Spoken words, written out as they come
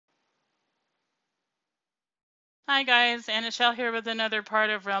Hi guys, Anichelle here with another part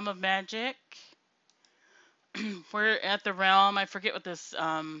of Realm of Magic. We're at the realm. I forget what this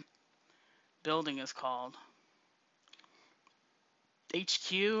building is called.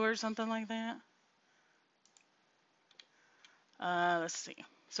 HQ or something like that. Let's see.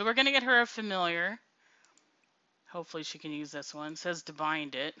 So we're gonna get her a familiar. Hopefully she can use this one. It says to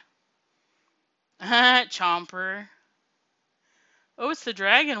bind it. Chomper. Oh, it's the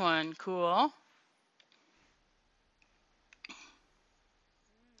dragon one. Cool.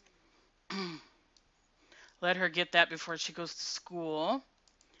 Let her get that before she goes to school.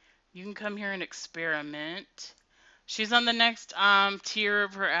 You can come here and experiment. She's on the next tier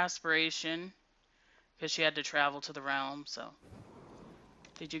of her aspiration because she had to travel to the realm. So,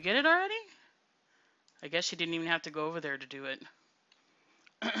 did you get it already? I guess she didn't even have to go over there to do it.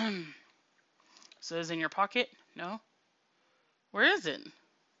 So, is it in your pocket? No. Where is it?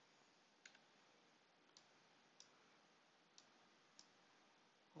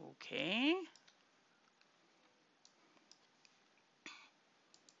 Okay.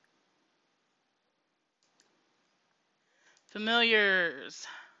 Familiars.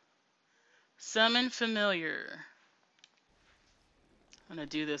 Summon familiar. I'm gonna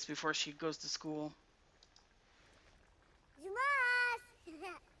do this before she goes to school.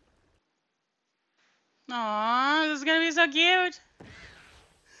 Aww, this is gonna be so cute.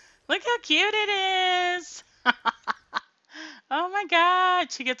 Look how cute it is. Oh my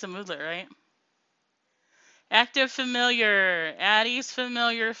god. She gets a moodlet, right? Active familiar. Addie's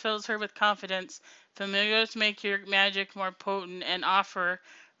familiar fills her with confidence. Familiars make your magic more potent and offer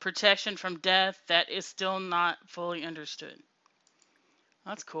protection from death that is still not fully understood.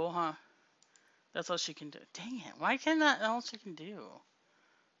 That's cool, huh? That's all she can do. Dang it. Why can't that all she can do?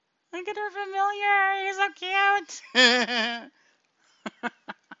 Look at her familiar. He's so cute.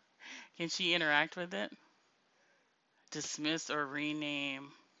 Can she interact with it? Dismiss or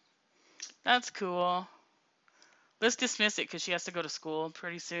rename. That's cool. Let's dismiss it because she has to go to school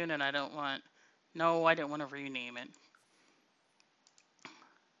pretty soon and I don't want... No, I don't want to rename it.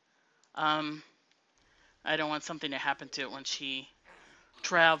 I don't want something to happen to it when she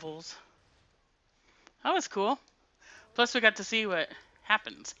travels. That was cool. Plus we got to see what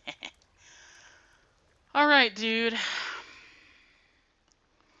happens. Alright, dude.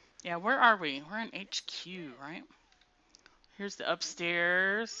 Yeah, where are we? We're in HQ, right? Here's the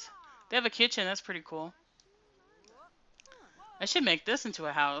upstairs. They have a kitchen. That's pretty cool. I should make this into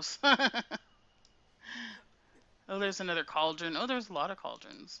a house. Oh, there's another cauldron. Oh, there's a lot of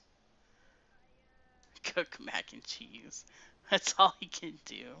cauldrons. Cook mac and cheese. That's all he can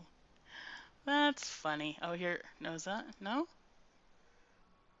do. That's funny. Oh, here. No, is that? No?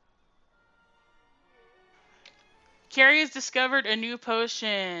 Carrie has discovered a new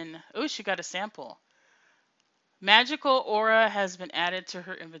potion. Oh, she got a sample. Magical aura has been added to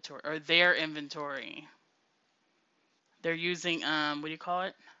her inventory, or their inventory. They're using, what do you call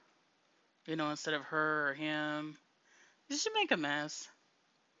it? You know, instead of her or him. This should make a mess.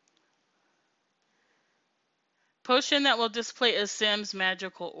 Potion that will display a Sim's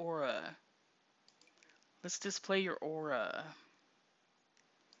magical aura. Let's display your aura.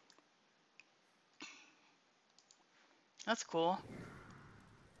 That's cool.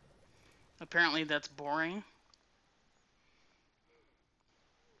 Apparently that's boring.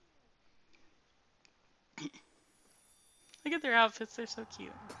 Look at their outfits, they're so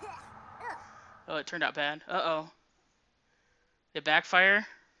cute. Oh, it turned out bad. Uh-oh. Did it backfire?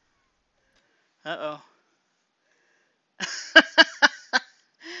 Uh-oh.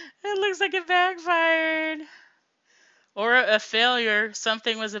 It looks like it backfired. Or a failure.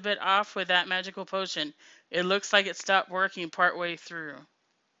 Something was a bit off with that magical potion. It looks like it stopped working partway through.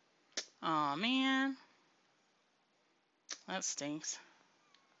 Aw, man. That stinks.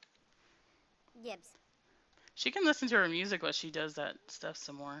 Gibbs. She can listen to her music while she does that stuff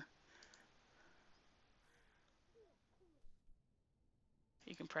some more.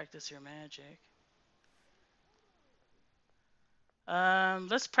 You can practice your magic.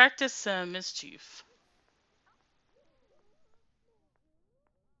 Let's practice some mischief.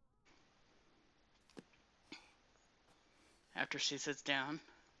 After she sits down.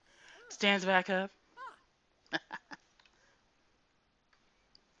 Stands back up.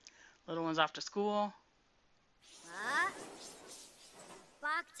 Little one's off to school.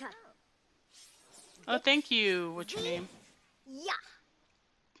 Oh, thank you. What's your name? Yeah.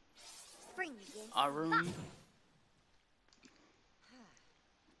 Arun.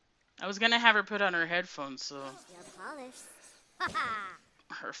 I was gonna have her put on her headphones so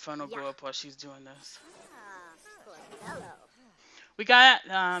her phone will go up while she's doing this. We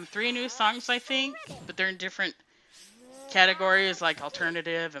got 3 new songs, I think, but they're in different categories like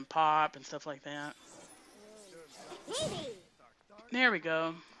alternative and pop and stuff like that. There we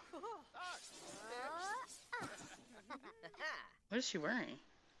go. What is she wearing?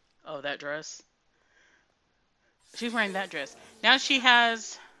 Oh, that dress. She's wearing that dress. Now she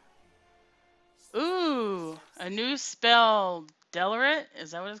has... Ooh, a new spell. Delaret?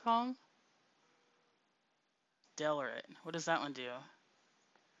 Is that what it's called? Delaret. What does that one do?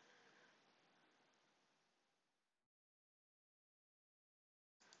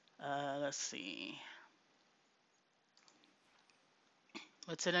 Let's see.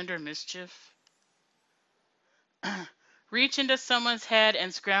 What's it under? Mischief? Reach into someone's head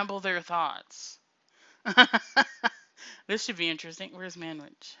and scramble their thoughts. This should be interesting. Where's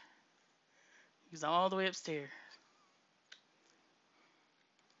Manwich? He's all the way upstairs.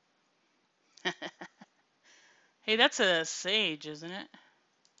 Hey, that's a sage, isn't it?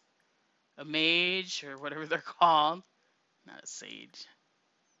 A mage, or whatever they're called. Not a sage.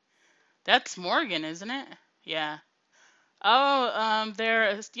 That's Morgan, isn't it? Yeah. Oh,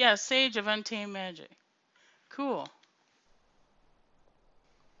 yeah, Sage of Untamed Magic. Cool.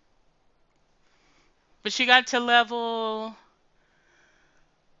 But she got to level...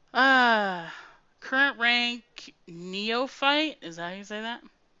 current rank Neophyte? Is that how you say that?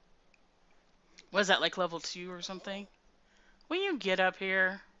 Was that like level 2 or something? Will you get up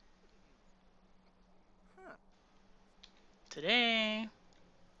here? Today.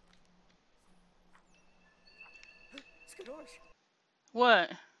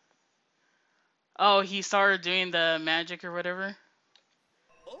 What? Oh, he started doing the magic or whatever?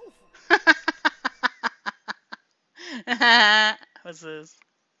 What's this?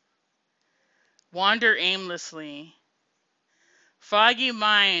 Wander aimlessly. Foggy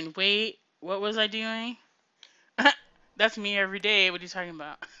mind. Wait, what was I doing? That's me every day. What are you talking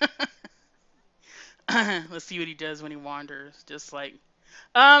about? Let's see what he does when he wanders. Just like,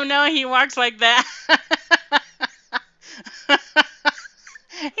 oh no, he walks like that.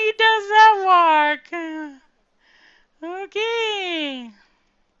 He does that walk. Okay.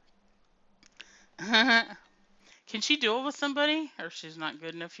 Can she duel with somebody? Or she's not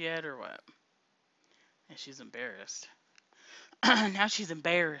good enough yet, or what? And she's embarrassed. Now she's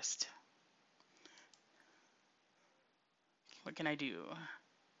embarrassed. What can I do?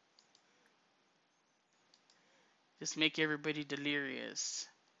 Just make everybody delirious.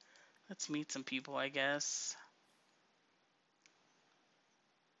 Let's meet some people, I guess.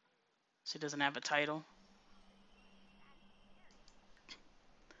 She doesn't have a title.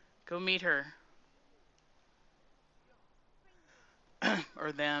 Go meet her.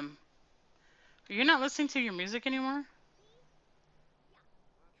 Or them. You're not listening to your music anymore?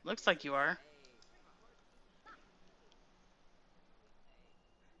 Looks like you are.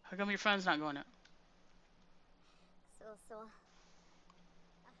 How come your phone's not going up?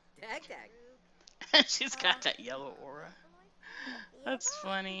 She's got that yellow aura. That's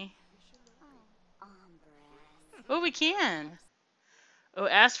funny. Oh, we can. Oh,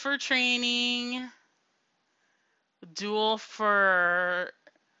 ask for training. Duel for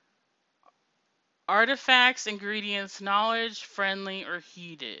artifacts, ingredients, knowledge, friendly, or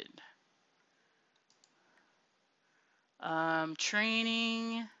heated.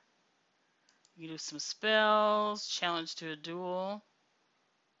 Training. You do some spells. Challenge to a duel.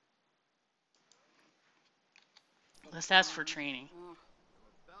 Let's ask for training.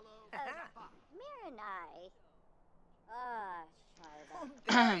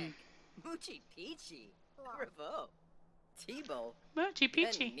 Moochie Peachy. Bravo. Tebow. Moochie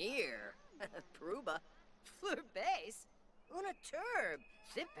Peachy. Near. Pruba. Fleur Base. Una Turb.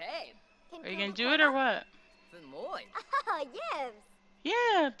 Zip Babe. Are you gonna do it or what? Femoy.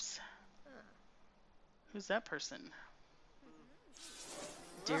 Yibs. Who's that person?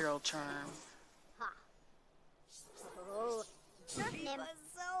 Daryl Charm.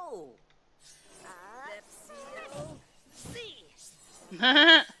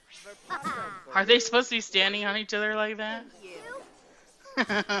 Are they supposed to be standing on each other like that?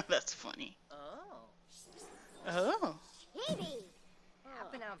 That's funny. Oh.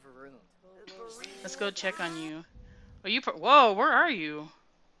 Let's go check on you. Oh, whoa, where are you?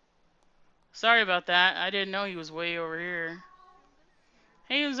 Sorry about that. I didn't know he was way over here.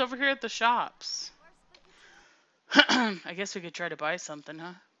 Hey, he was over here at the shops. I guess we could try to buy something,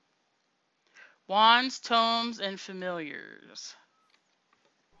 huh? Wands, tomes, and familiars.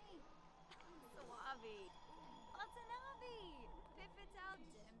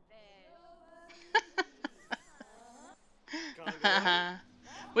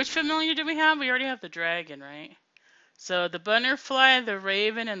 Which familiar do we have? We already have the dragon, right? So the butterfly, the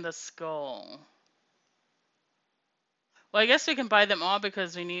raven, and the skull. Well, I guess we can buy them all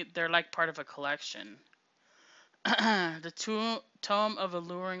because they're like part of a collection. The Tome of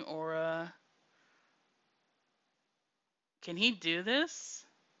Alluring Aura. Can he do this?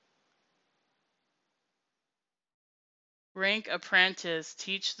 Rank Apprentice.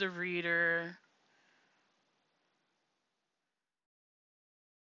 Teach the reader.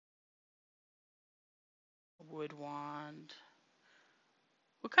 Wood Wand.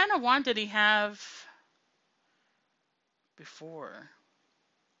 What kind of wand did he have before?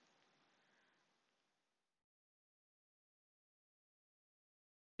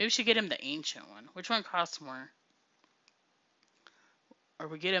 Maybe we should get him the ancient one. Which one costs more? Or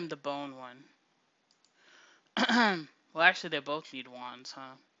we get him the bone one. Well, actually, they both need wands,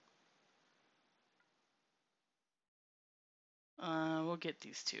 huh? We'll get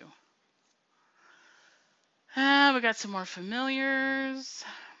these two. We got some more familiars.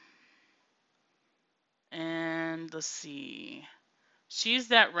 And let's see. She's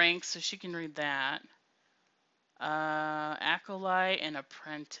that rank, so she can read that. Acolyte and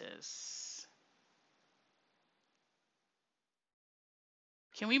Apprentice.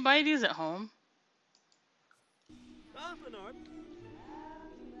 Can we buy these at home?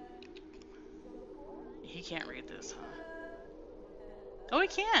 He can't read this, huh? Oh, he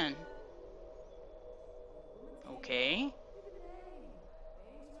can. Okay.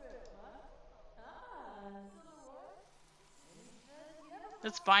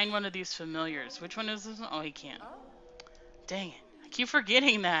 Let's bind one of these familiars. Which one is this one? Oh, he can't. Dang it. I keep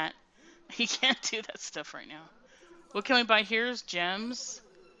forgetting that. He can't do that stuff right now. What can we buy? Here's gems,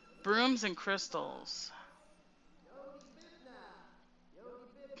 brooms, and crystals.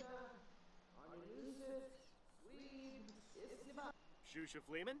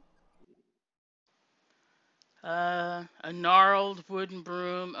 A gnarled wooden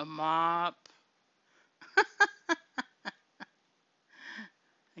broom, a mop.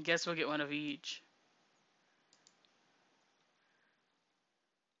 I guess we'll get one of each.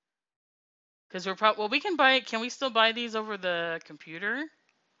 Because we're well, we can buy it. Can we still buy these over the computer?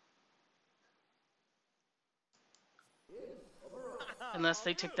 Unless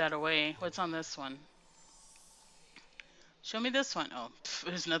they took that away. What's on this one? Show me this one. Oh,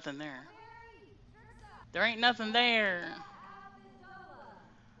 there's nothing there. There ain't nothing there.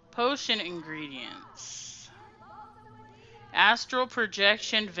 Potion ingredients. Astral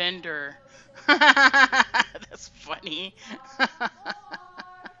projection vendor. That's funny.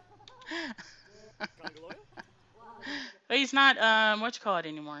 But he's not what you call it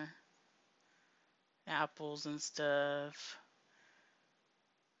anymore. Apples and stuff.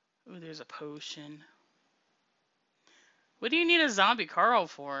 Ooh, there's a potion. What do you need a zombie Carl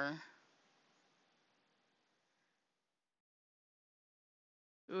for?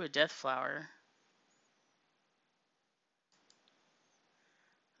 Ooh, a death flower.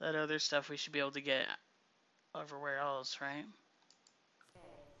 That other stuff we should be able to get everywhere else, right?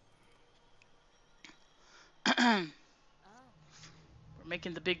 We're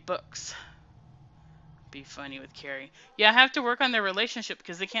making the big bucks. Be funny with Carrie. Yeah, I have to work on their relationship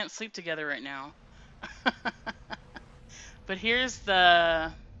because they can't sleep together right now. But here's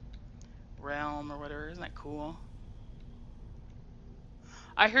the realm or whatever. Isn't that cool?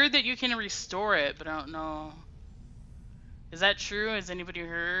 I heard that you can restore it, but I don't know. Is that true? Has anybody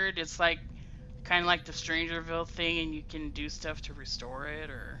heard? It's like kind of like the Strangerville thing, and you can do stuff to restore it,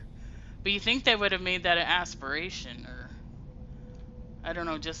 or. But you think they would have made that an aspiration, or I don't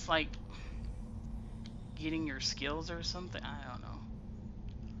know, just like getting your skills or something. I don't know.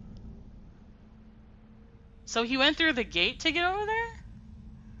 So he went through the gate to get over there?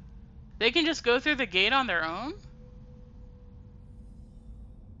 They can just go through the gate on their own?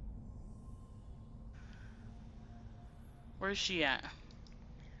 Where's she at?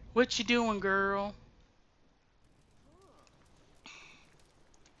 What you doing, girl?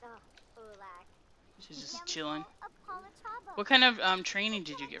 She's just chilling. What kind of training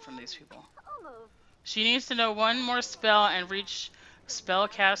did you get from these people? She needs to know one more spell and reach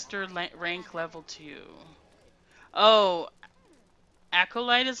spellcaster rank level 2. Oh,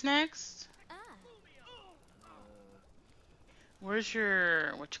 Acolyte is next? Where's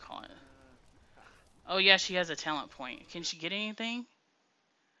your, what you call it? Oh yeah, she has a talent point. Can she get anything?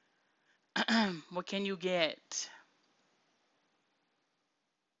 What can you get?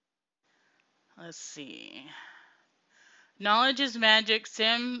 Let's see. Knowledge is magic.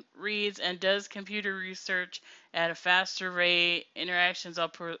 Sim reads and does computer research at a faster rate. Interactions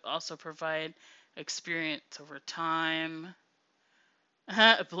also provide experience over time.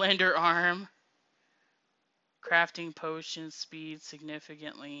 Blender arm. Crafting potions speed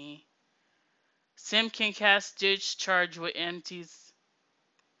significantly. Sim can cast discharge which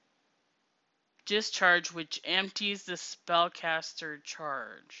empties the spellcaster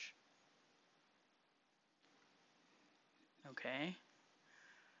charge. Okay.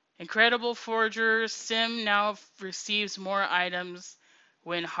 Incredible Forger, Sim now receives more items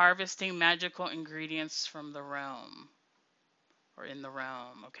when harvesting magical ingredients from the realm. Or in the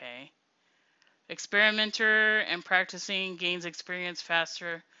realm, okay. Experimenter and practicing gains experience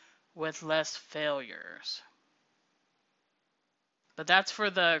faster with less failures. But that's for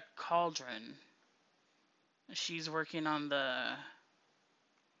the cauldron. She's working on the...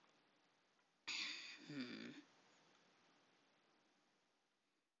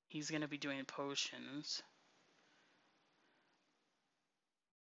 He's going to be doing potions.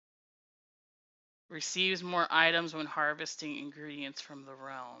 Receives more items when harvesting ingredients from the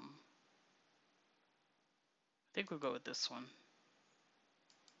realm. I think we'll go with this one.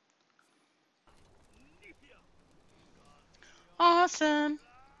 Awesome.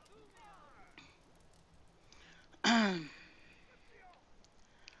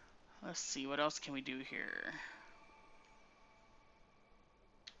 Let's see, what else can we do here?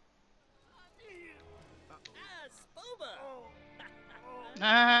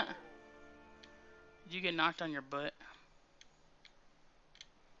 Did you get knocked on your butt?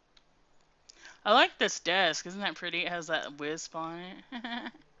 I like this desk. Isn't that pretty? It has that wisp on it.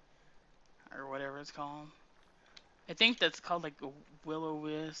 Or whatever it's called. I think that's called like a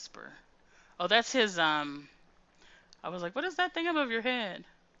will-o-wisp or... Oh, that's his, I was like, what is that thing above your head?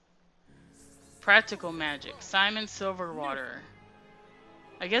 Practical magic. Simon Silverwater.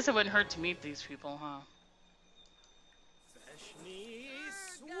 I guess it wouldn't hurt to meet these people, huh?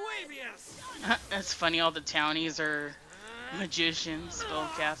 That's funny, all the townies are magicians,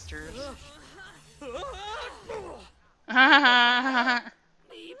 spellcasters.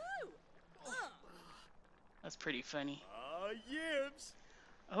 That's pretty funny. Yibs.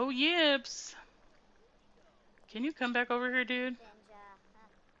 Oh, Yips. Can you come back over here, dude?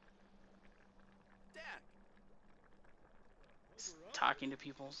 He's talking to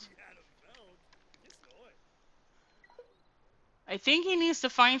people. I think he needs to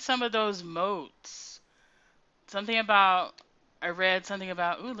find some of those moats. Something about... I read something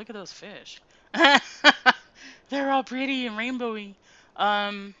about... Ooh, look at those fish. They're all pretty and rainbowy.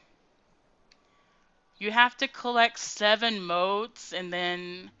 You have to collect 7 moats, and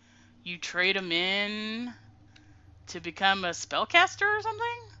then you trade them in to become a spellcaster or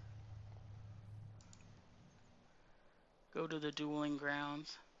something? Go to the dueling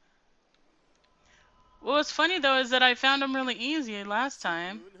grounds. Well, what's funny, though, is that I found them really easy last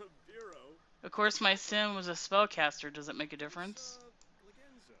time. Of course, my sim was a spellcaster. Does it make a difference?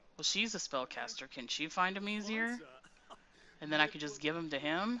 Well, she's a spellcaster. Can she find them easier? And then I could just give them to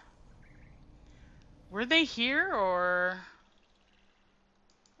him? Were they here, or...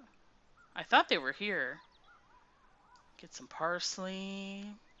 I thought they were here. Get some parsley.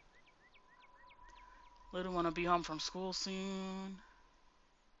 Little wanna be home from school soon.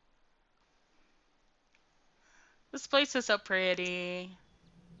 This place is so pretty.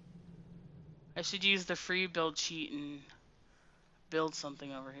 I should use the free build cheat and build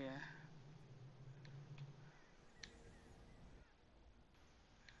something over here.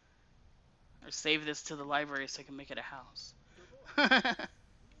 Or save this to the library so I can make it a house.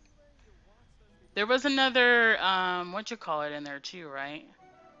 There was another, whatchamacallit in there too, right?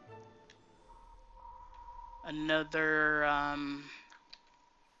 Another,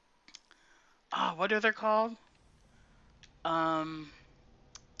 oh, what are they called?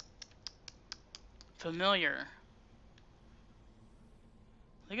 Familiar.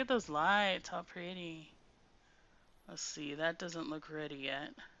 Look at those lights, how pretty. Let's see, that doesn't look ready yet.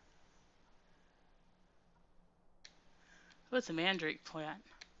 What's a mandrake plant?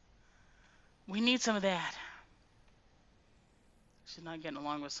 We need some of that. She's not getting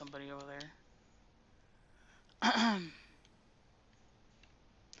along with somebody over there.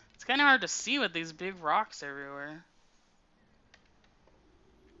 It's kind of hard to see with these big rocks everywhere.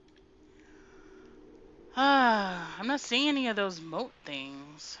 I'm not seeing any of those moat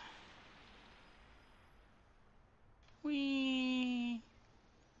things. Whee!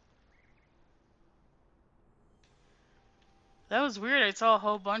 That was weird. I saw a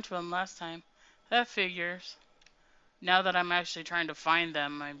whole bunch of them last time. That figures. Now that I'm actually trying to find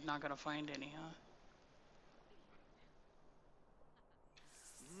them, I'm not gonna find any, huh?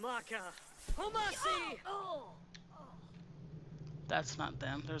 Maka. Homasi. That's not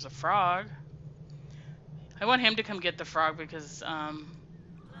them. There's a frog. I want him to come get the frog because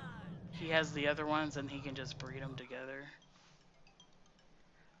he has the other ones and he can just breed them together.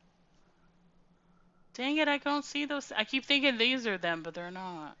 Dang it, I don't see those. I keep thinking these are them, but they're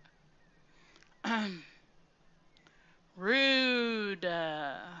not. Rude.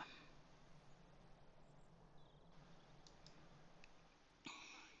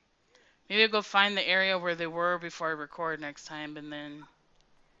 Maybe I'll go find the area where they were before I record next time, and then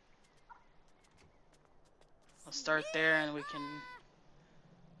I'll start there and we can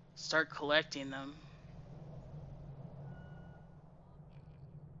start collecting them.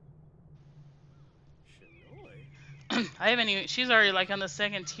 I haven't even. She's already like on the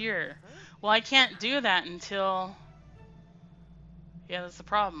second tier. Well, I can't do that until. Yeah, that's the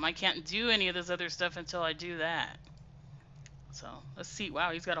problem. I can't do any of this other stuff until I do that. So, let's see.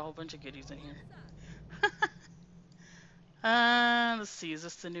 Wow, he's got a whole bunch of goodies in here. Let's see. Is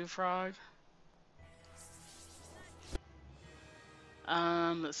this the new frog?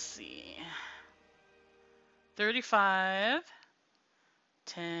 Let's see. 35,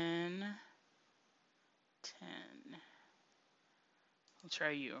 10, 10. I'll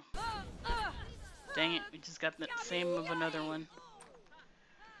try you. Dang it, we just got the same of another one.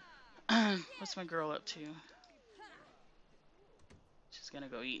 What's my girl up to? She's gonna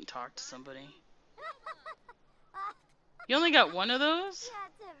go eat and talk to somebody. You only got one of those?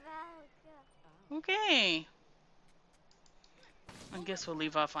 Okay. I guess we'll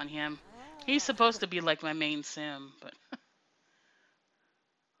leave off on him. He's supposed to be like my main sim, but...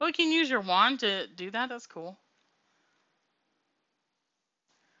 Oh, you can use your wand to do that? That's cool.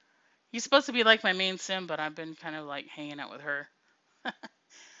 He's supposed to be like my main sim, but I've been kind of like hanging out with her.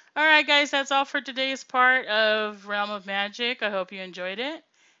 Alright guys, that's all for today's part of Realm of Magic. I hope you enjoyed it,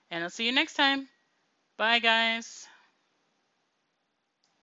 and I'll see you next time. Bye guys.